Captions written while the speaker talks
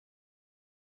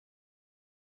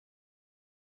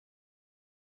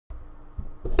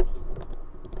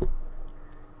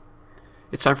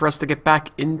It's time for us to get back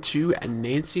into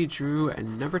Nancy Drew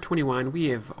and number 21. We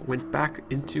have went back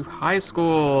into high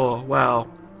school. Well,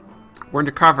 we're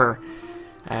undercover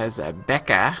as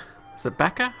Becca. Is it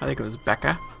Becca? I think it was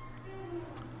Becca.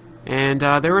 And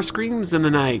there were screams in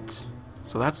the night.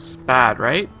 So that's bad,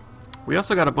 right? We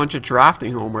also got a bunch of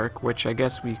drafting homework, which I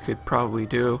guess we could probably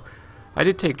do. I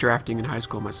did take drafting in high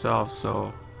school myself,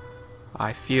 so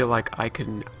I feel like I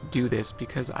can do this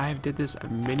because I did this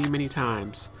many, many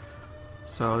times.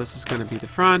 So this is going to be the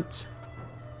front.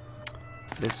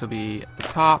 This will be the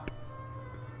top.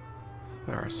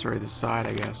 Or sorry, the side,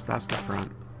 I guess. That's the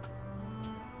front.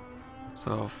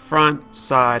 So front,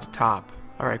 side, top.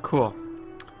 Alright, cool.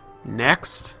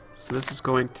 Next, so this is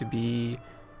going to be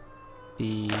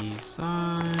the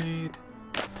side,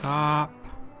 top,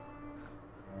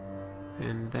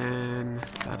 and then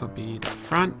that'll be the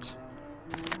front.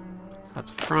 So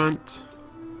that's front,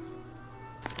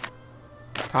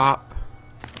 top,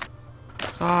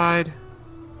 side,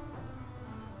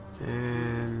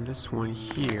 and this one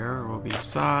here will be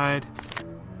side,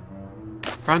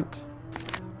 front,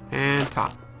 and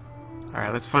top.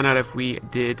 Alright, let's find out if we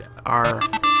did our...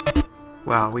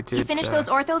 Well, we did... You finished those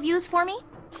ortho views for me?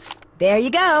 There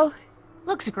you go.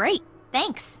 Looks great.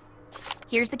 Thanks.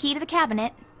 Here's the key to the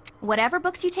cabinet. Whatever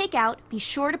books you take out, be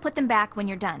sure to put them back when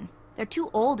you're done. They're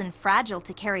too old and fragile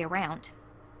to carry around.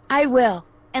 I will.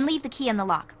 And leave the key in the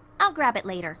lock. I'll grab it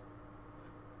later.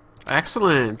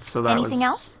 Excellent. So that was... Anything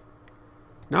else?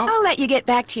 No. I'll let you get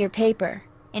back to your paper.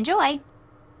 Enjoy.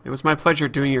 It was my pleasure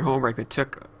doing your homework. That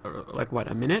took, like, what,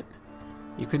 a minute?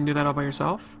 You couldn't do that all by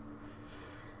yourself?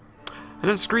 And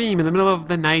a scream in the middle of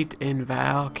the night in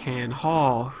Valcan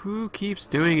Hall. Who keeps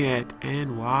doing it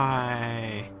and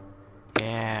why?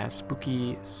 Yeah,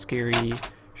 spooky, scary,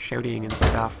 shouting and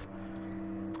stuff.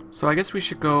 So I guess we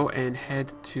should go and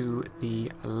head to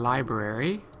the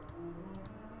library.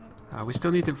 We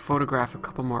still need to photograph a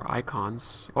couple more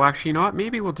icons. Oh, actually, you know what?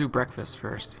 Maybe we'll do breakfast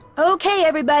first. Okay,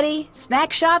 everybody.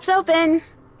 Snack shop's open.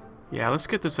 Yeah, let's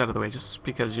get this out of the way just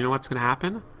because you know what's going to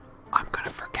happen? I'm going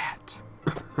to forget.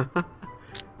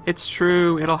 It's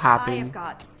true, it'll happen. I have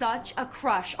got such a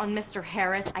crush on Mr.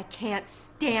 Harris, I can't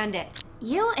stand it.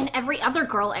 You and every other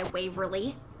girl at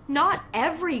Waverly. Not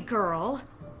every girl.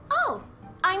 Oh,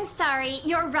 I'm sorry,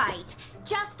 you're right.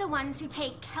 Just the ones who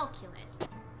take calculus.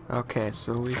 Okay,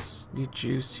 so we need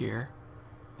juice here.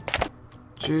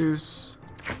 Juice.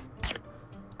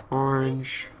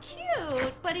 Orange.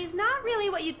 Cute, but he's not really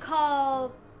what you'd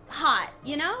call Hot,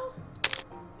 you know?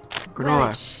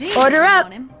 Granola. Order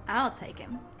up. him. I'll take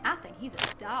him. I think he's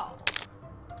a doll.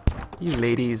 You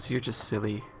ladies, you're just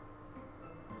silly.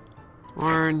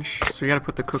 Orange. So we gotta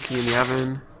put the cookie in the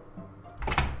oven.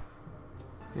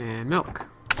 And milk.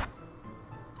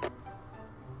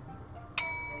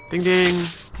 Ding ding.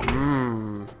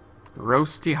 Mmm.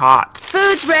 Roasty hot.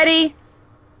 Food's ready.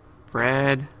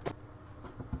 Bread.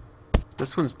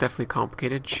 This one's definitely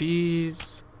complicated.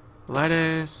 Cheese.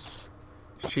 Lettuce.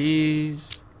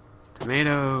 Cheese.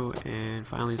 Tomato. And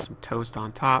finally some toast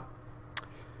on top.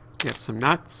 Get some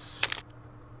nuts.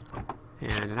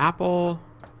 And an apple.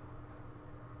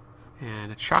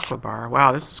 And a chocolate bar.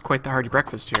 Wow, this is quite the hearty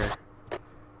breakfast here.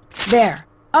 There.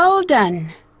 All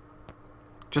done.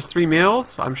 Just 3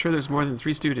 meals? I'm sure there's more than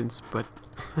 3 students, but...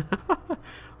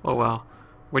 oh well.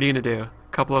 What are you gonna do? A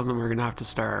couple of them are gonna have to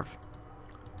starve.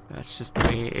 That's just the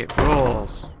way it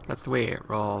rolls. That's the way it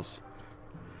rolls.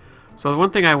 So the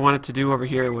one thing I wanted to do over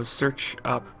here was search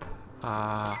up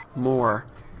more.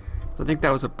 So I think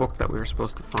that was a book that we were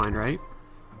supposed to find, right?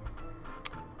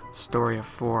 Story of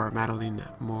 4, Madeline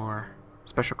Moore.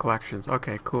 Special collections.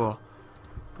 Okay, cool.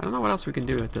 I don't know what else we can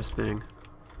do with this thing.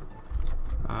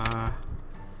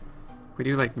 We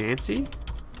do like Nancy?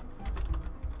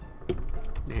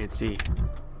 Nancy.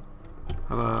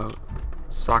 How about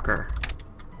soccer?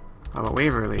 How about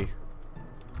Waverly?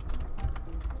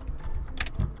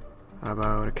 How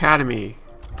about Academy?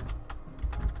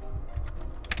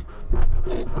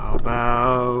 How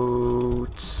about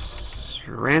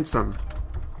Ransom?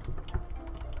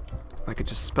 If I could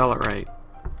just spell it right.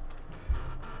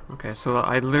 Okay, so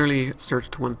I literally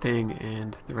searched one thing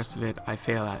and the rest of it I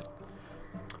fail at.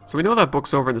 So we know that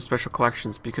book's over in the special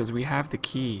collections because we have the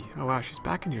key. Oh wow, she's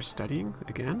back in here studying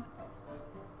again?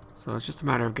 So it's just a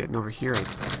matter of getting over here, I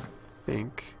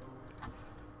think.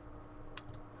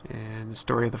 And the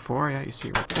story of the 4, yeah, you see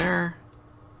it right there.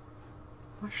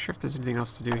 I'm not sure if there's anything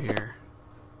else to do here.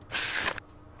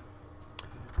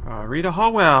 Rita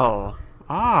Hallwell.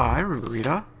 Ah, I remember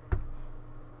Rita.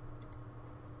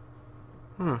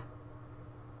 Huh.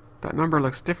 That number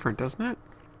looks different, doesn't it?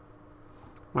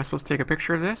 Am I supposed to take a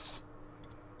picture of this?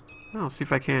 Oh, I'll see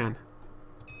if I can.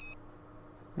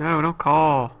 No, don't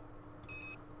call.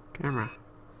 Camera.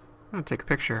 I'm gonna take a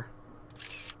picture.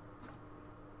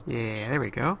 Yeah, there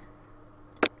we go.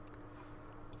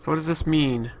 So what does this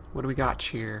mean? What do we got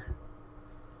here?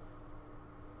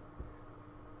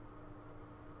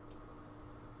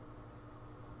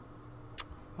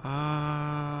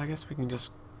 I guess we can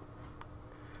just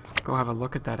go have a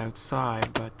look at that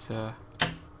outside, but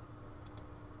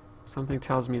something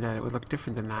tells me that it would look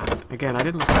different than that. Again, I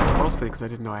didn't look that closely because I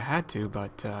didn't know I had to,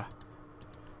 but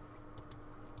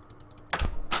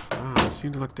it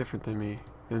seemed to look different than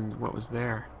what was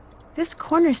there. This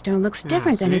cornerstone looks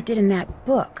different than see? it did in that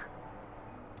book.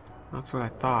 That's what I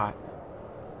thought.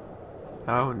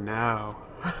 Oh no.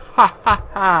 Ha ha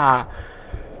ha!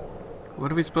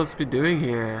 What are we supposed to be doing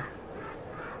here?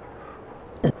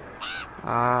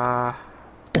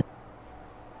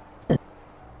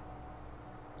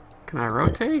 Can I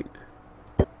rotate?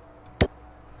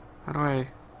 How do I...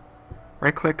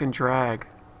 Right click and drag.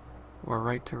 Or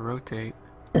right to rotate.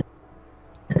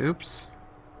 Oops.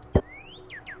 I'm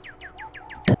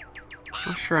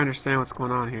not sure I understand what's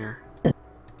going on here.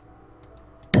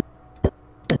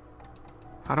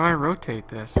 How do I rotate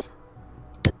this?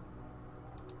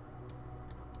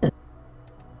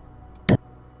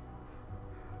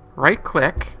 Right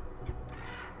click.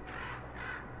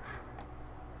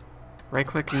 Right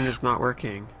clicking is not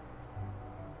working.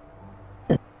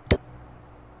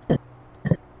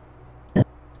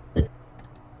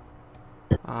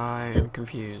 I am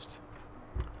confused.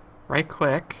 Right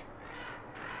click.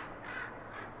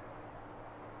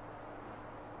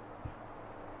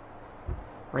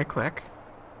 Right click.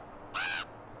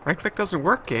 Right click doesn't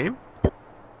work, game.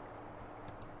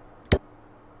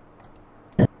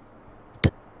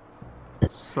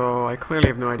 So I clearly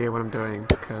have no idea what I'm doing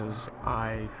because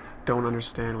I don't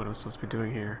understand what I'm supposed to be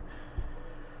doing here.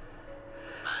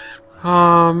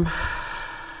 Let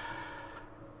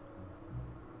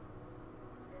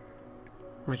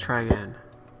me try again.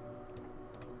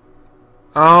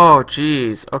 Oh,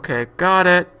 jeez. Okay, got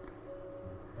it.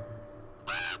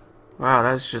 Wow,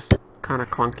 that's just kind of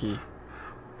clunky.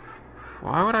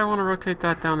 Why would I want to rotate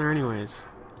that down there anyways?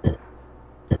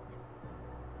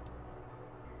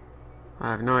 I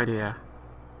have no idea.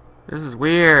 This is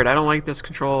weird. I don't like this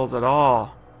controls at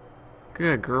all.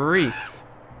 Good grief.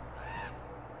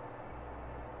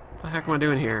 What the heck am I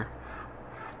doing here?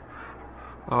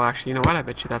 Oh, actually, you know what? I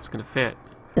bet you that's gonna fit.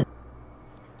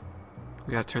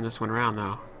 We gotta turn this one around,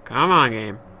 though. Come on,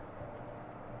 game.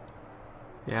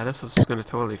 Yeah, this is gonna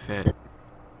totally fit.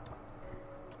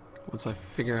 Once I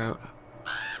figure out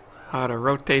how to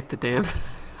rotate the damn...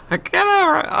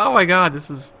 Oh my god, this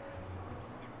is...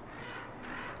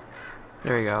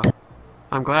 There you go.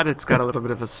 I'm glad it's got a little bit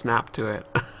of a snap to it.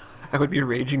 I would be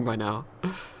raging by now.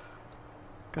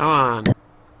 Come on.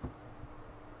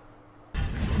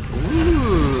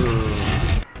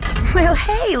 Ooh. Well,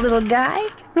 hey, little guy.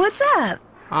 What's up?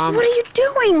 What are you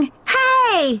doing?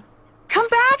 Hey! Come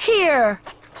back here!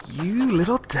 You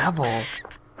little devil.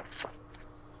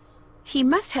 He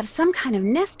must have some kind of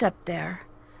nest up there.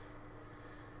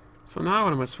 So now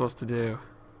what am I supposed to do?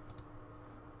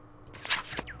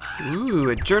 Ooh,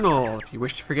 a journal. If you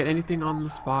wish to forget anything on the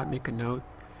spot, make a note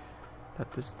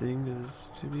that this thing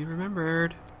is to be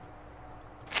remembered.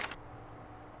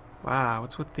 Wow,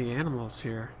 what's with the animals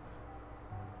here?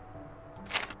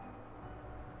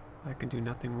 I can do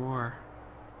nothing more.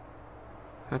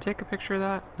 Can I take a picture of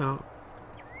that? No.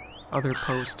 Other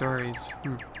Poe stories.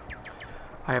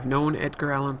 I have known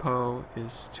Edgar Allan Poe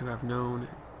is to have known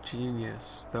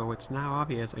genius, though it's now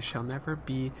obvious I shall never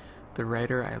be the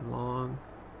writer I long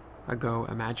ago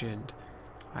imagined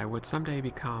I would someday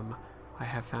become. I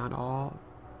have found all...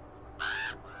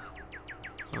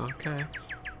 Okay.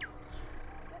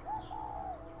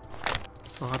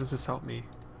 So how does this help me?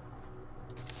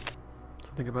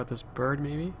 Something about this bird,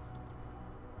 maybe?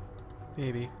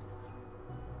 Maybe.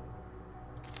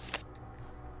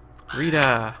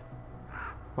 Rita!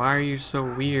 Why are you so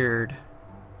weird?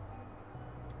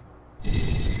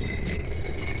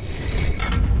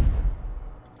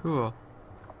 Cool.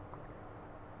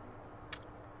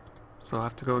 So I'll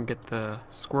have to go and get the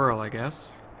squirrel, I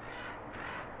guess.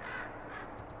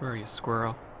 Where are you,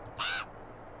 squirrel?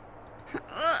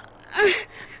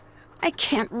 I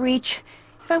can't reach.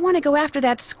 If I want to go after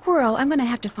that squirrel, I'm going to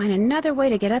have to find another way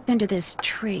to get up into this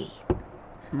tree.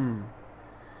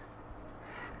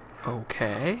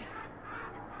 Okay.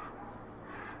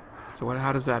 So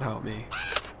how does that help me?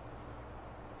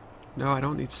 No, I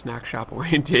don't need snack shop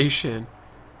orientation.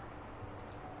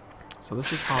 So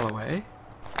this is Holloway.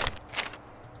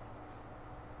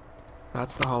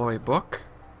 That's the Holloway book.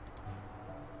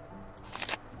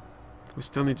 We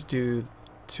still need to do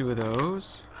 2 of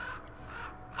those.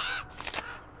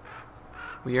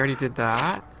 We already did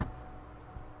that.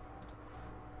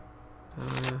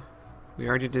 We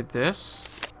already did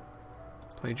this.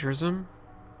 Plagiarism.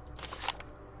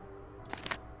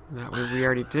 And that one we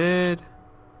already did.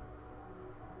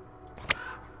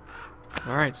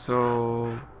 Alright,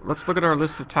 so let's look at our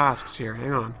list of tasks here.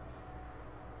 Hang on.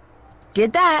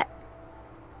 Did that.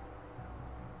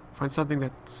 Find something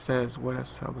that says what a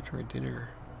celebratory dinner.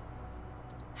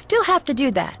 Still have to do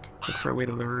that. Look for a way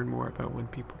to learn more about when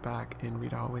people back in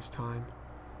Rita Always time.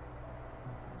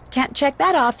 Can't check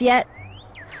that off yet.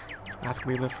 Ask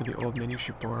Leela for the old menu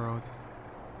she borrowed.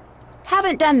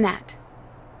 Haven't done that.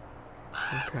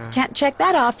 Okay. Can't check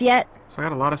that off yet. So I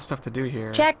got a lot of stuff to do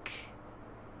here. Check.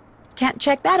 Can't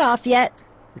check that off yet.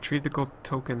 Retrieve the gold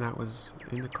token that was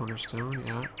in the cornerstone,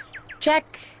 yeah.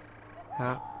 Check.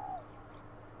 Yeah.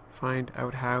 Find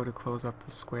out how to close up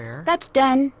the square. That's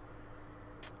done.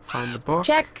 Find the book.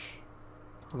 Check.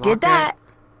 Lock Did that.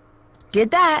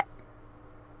 Did that.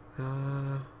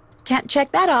 It. Can't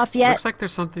check that off yet. Looks like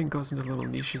there's something goes into little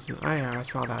niches. Oh yeah, I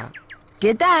saw that.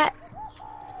 Did that.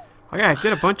 Oh yeah, I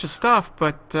did a bunch of stuff,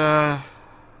 but I'm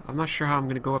not sure how I'm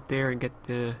gonna go up there and get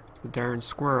the darn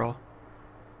squirrel.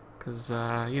 Cause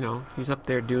you know, he's up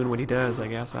there doing what he does, I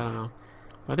guess. I don't know.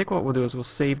 But I think what we'll do is we'll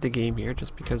save the game here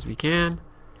just because we can.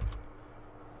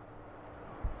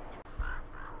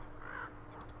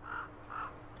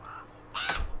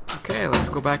 Okay, let's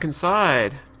go back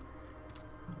inside.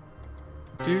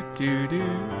 Do do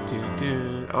do do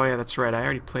do. Oh yeah, that's right. I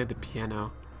already played the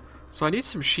piano. So I need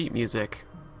some sheet music.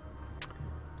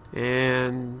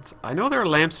 And I know there are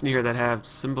lamps in here that have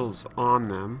symbols on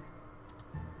them.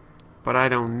 But I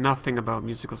know nothing about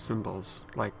musical symbols.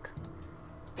 Like,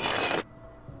 I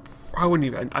don't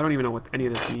even know what any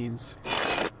of this means.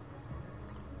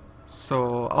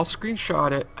 So I'll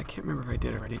screenshot it. I can't remember if I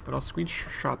did already, but I'll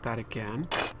screenshot that again.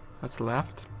 That's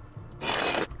left.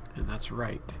 And that's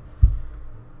right.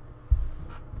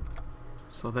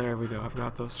 So there we go. I've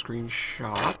got those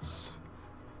screenshots.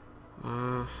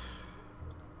 How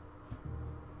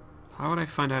would I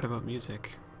find out about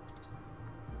music?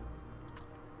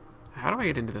 How do I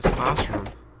get into this classroom?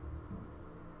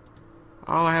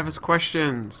 All I have is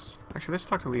questions. Actually, let's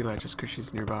talk to Leela just because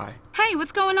she's nearby. Hey,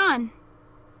 what's going on?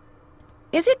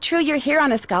 Is it true you're here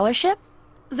on a scholarship?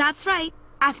 That's right.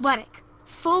 Athletic.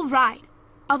 Full ride.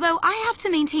 Although I have to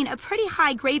maintain a pretty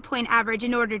high grade point average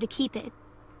in order to keep it.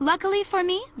 Luckily for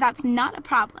me, that's not a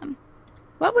problem.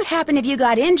 What would happen if you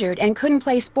got injured and couldn't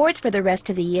play sports for the rest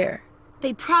of the year?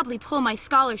 They'd probably pull my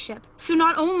scholarship. So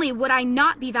not only would I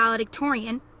not be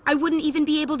valedictorian, I wouldn't even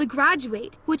be able to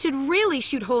graduate, which would really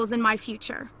shoot holes in my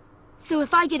future. So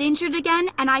if I get injured again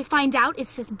and I find out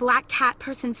it's this black cat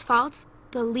person's fault,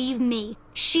 believe me,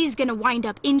 she's gonna wind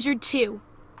up injured too.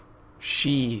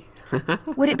 She.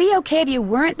 Would it be okay if you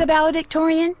weren't the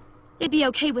valedictorian? It'd be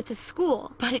okay with the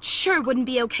school, but it sure wouldn't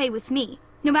be okay with me.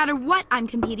 No matter what I'm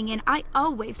competing in, I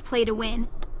always play to win.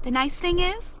 The nice thing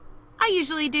is, I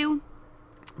usually do.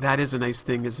 That is a nice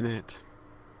thing, isn't it?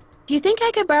 Do you think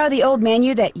I could borrow the old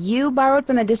menu that you borrowed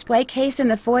from the display case in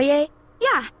the foyer?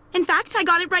 Yeah, in fact, I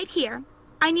got it right here.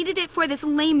 I needed it for this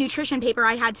lame nutrition paper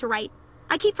I had to write.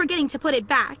 I keep forgetting to put it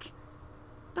back.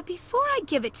 But before I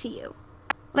give it to you...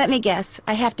 Let me guess.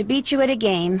 I have to beat you at a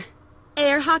game.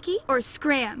 Air hockey or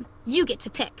scram? You get to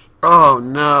pick. Oh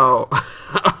no.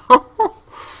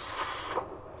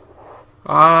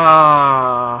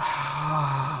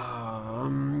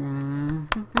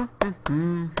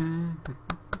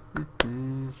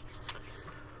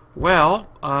 Well,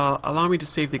 allow me to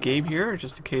save the game here,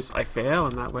 just in case I fail,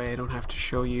 and that way I don't have to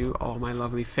show you all my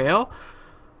lovely fail.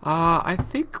 I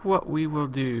think what we will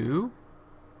do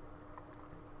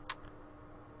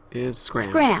is scram.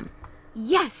 Scram.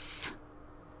 Yes!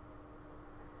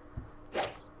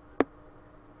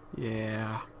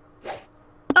 Yeah.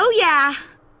 Oh yeah!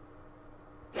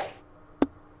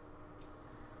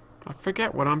 I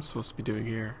forget what I'm supposed to be doing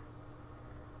here.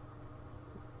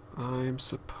 I'm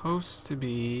supposed to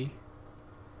be...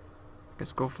 I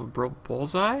guess go for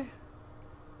bullseye?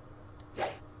 Oh,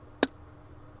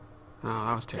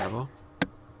 that was terrible.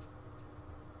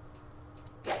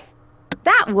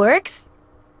 That works.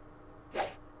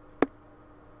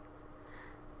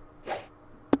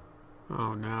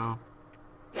 Oh no.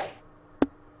 I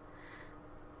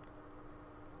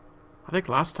think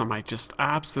last time I just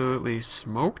absolutely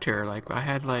smoked her. Like, I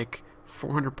had like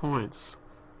 400 points.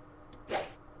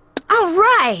 All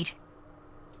right.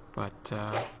 But,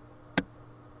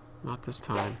 not this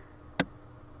time.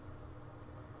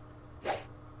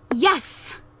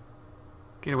 Yes!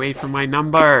 Get away from my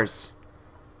numbers!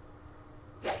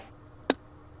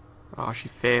 Oh, she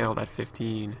failed at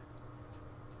 15.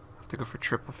 Have to go for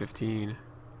triple 15.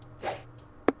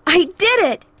 I did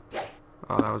it!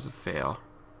 Oh, that was a fail.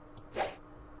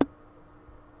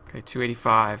 Okay,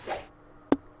 285.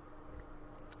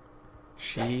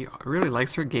 She really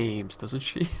likes her games, doesn't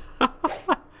she?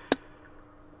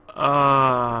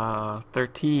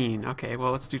 13. Okay,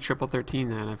 well, let's do triple 13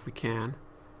 then, if we can.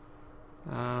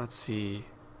 Let's see.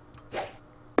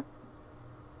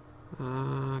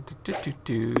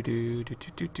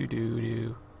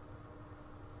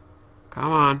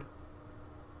 Come on.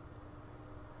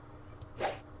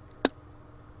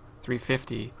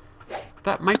 350.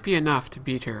 That might be enough to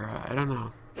beat her. I don't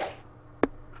know.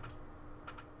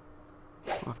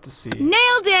 We'll have to see.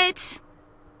 Nailed it!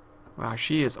 Wow,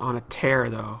 she is on a tear,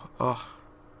 though. Ugh.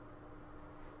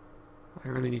 I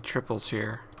really need triples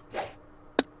here.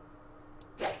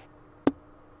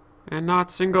 And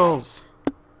not singles.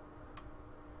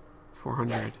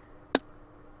 400.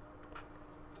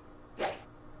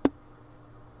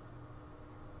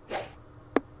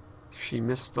 She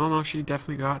missed. Oh no, she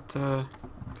definitely got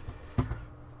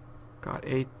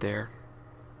 8 there.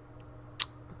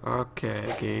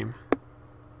 Okay, game.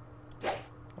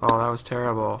 Oh, that was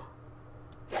terrible.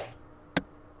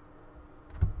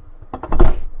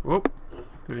 Whoop!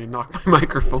 I knocked my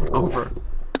microphone over.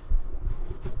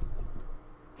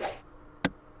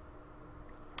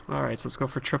 Alright, so let's go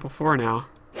for triple 4 now.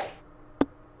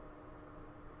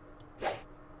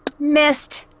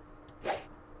 Missed.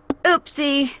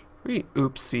 Oopsie. What do you mean,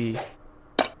 oopsie?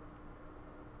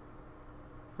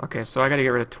 Okay, so I gotta get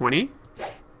rid of 20,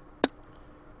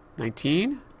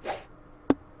 19,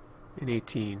 and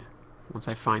 18 once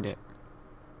I find it.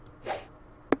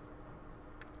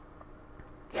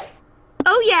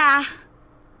 Oh yeah!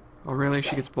 Oh really?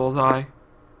 She gets bullseye?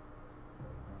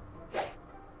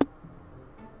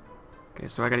 Okay,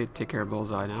 so I gotta take care of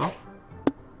bullseye now.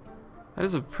 That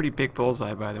is a pretty big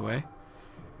bullseye, by the way.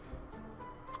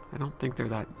 I don't think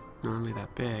they're normally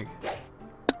that big.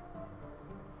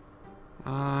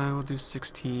 We'll do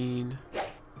 16.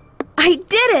 I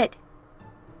did it!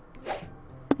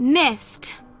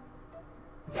 Missed.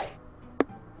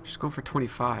 She's going for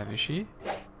 25, is she?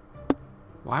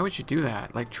 Why would you do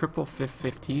that? Like triple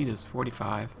 15 is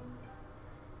 45.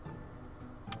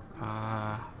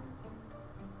 I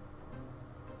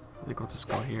think I'll just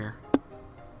go here.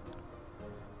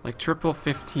 Like triple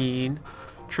 15,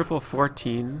 triple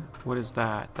 14, what is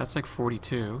that? That's like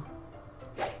 42.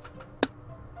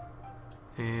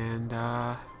 And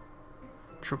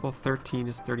triple 13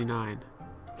 is 39.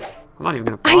 I'm not even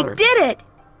gonna bother. I did it!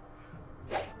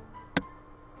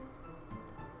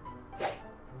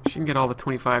 She can get all the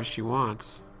 25s she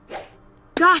wants.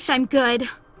 Gosh, I'm good.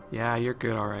 Yeah, you're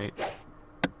good, alright.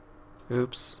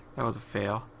 Oops, that was a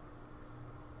fail.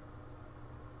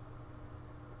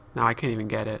 Now I can't even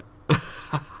get it.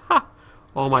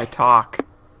 All my talk.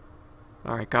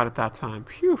 Alright, got it that time.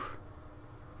 Phew.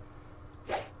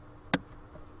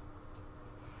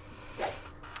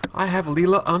 I have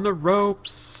Leela on the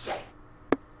ropes.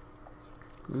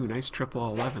 Ooh, nice triple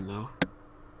 11 though.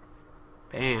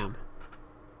 Bam.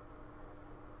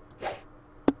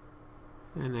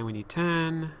 And then we need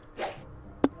 10.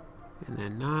 And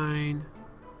then 9.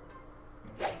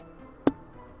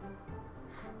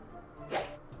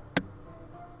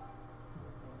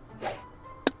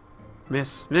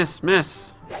 Miss, miss,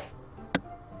 miss.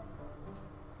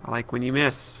 I like when you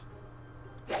miss.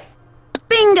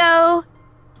 Bingo!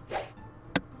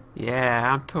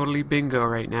 Yeah, I'm totally bingo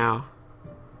right now.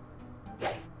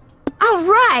 All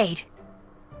right!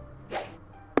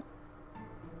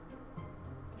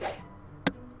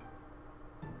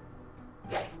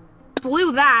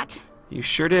 Blew that. You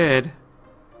sure did.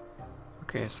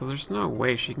 Okay, so there's no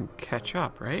way she can catch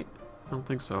up, right? I don't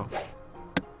think so.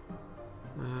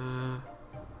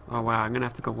 Oh wow, I'm gonna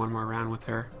have to go one more round with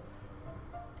her.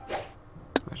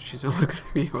 But she's only gonna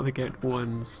be able to get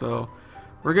one, so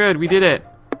we're good. We did it.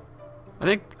 I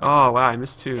think. Oh wow, I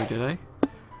missed 2. Did I?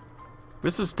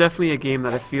 This is definitely a game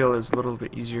that I feel is a little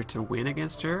bit easier to win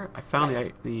against her. I found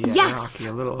the air hockey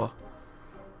a little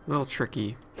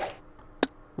tricky.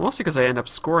 Mostly because I end up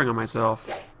scoring on myself.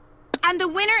 And the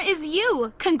winner is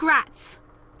you. Congrats.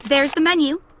 There's the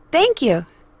menu. Thank you.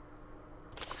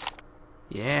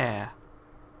 Yeah.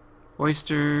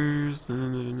 Oysters.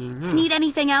 Need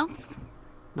anything else?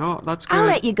 No, that's good. I'll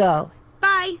let you go.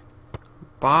 Bye.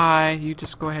 Bye. You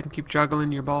just go ahead and keep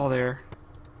juggling your ball there.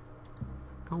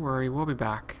 Don't worry, we'll be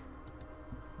back.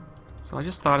 So I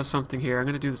just thought of something here. I'm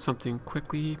going to do something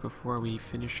quickly before we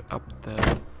finish up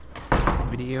the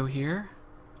video here.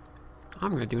 I'm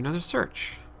going to do another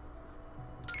search.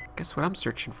 Guess what I'm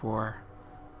searching for?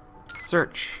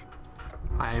 Search.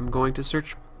 I am going to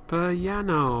search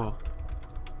piano.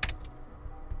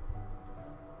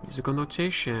 Musical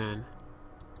notation.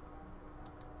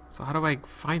 So how do I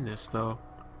find this though?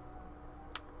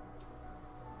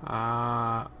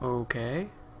 Okay.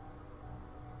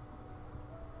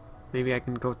 Maybe I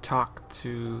can go talk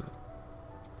to...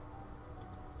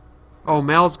 Oh,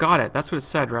 Mel's got it. That's what it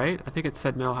said, right? I think it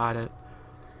said Mel had it.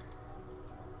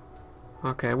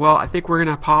 Okay, well, I think we're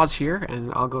going to pause here,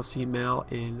 and I'll go see Mel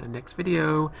in the next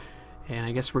video. And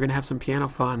I guess we're going to have some piano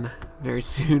fun very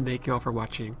soon. Thank you all for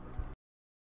watching.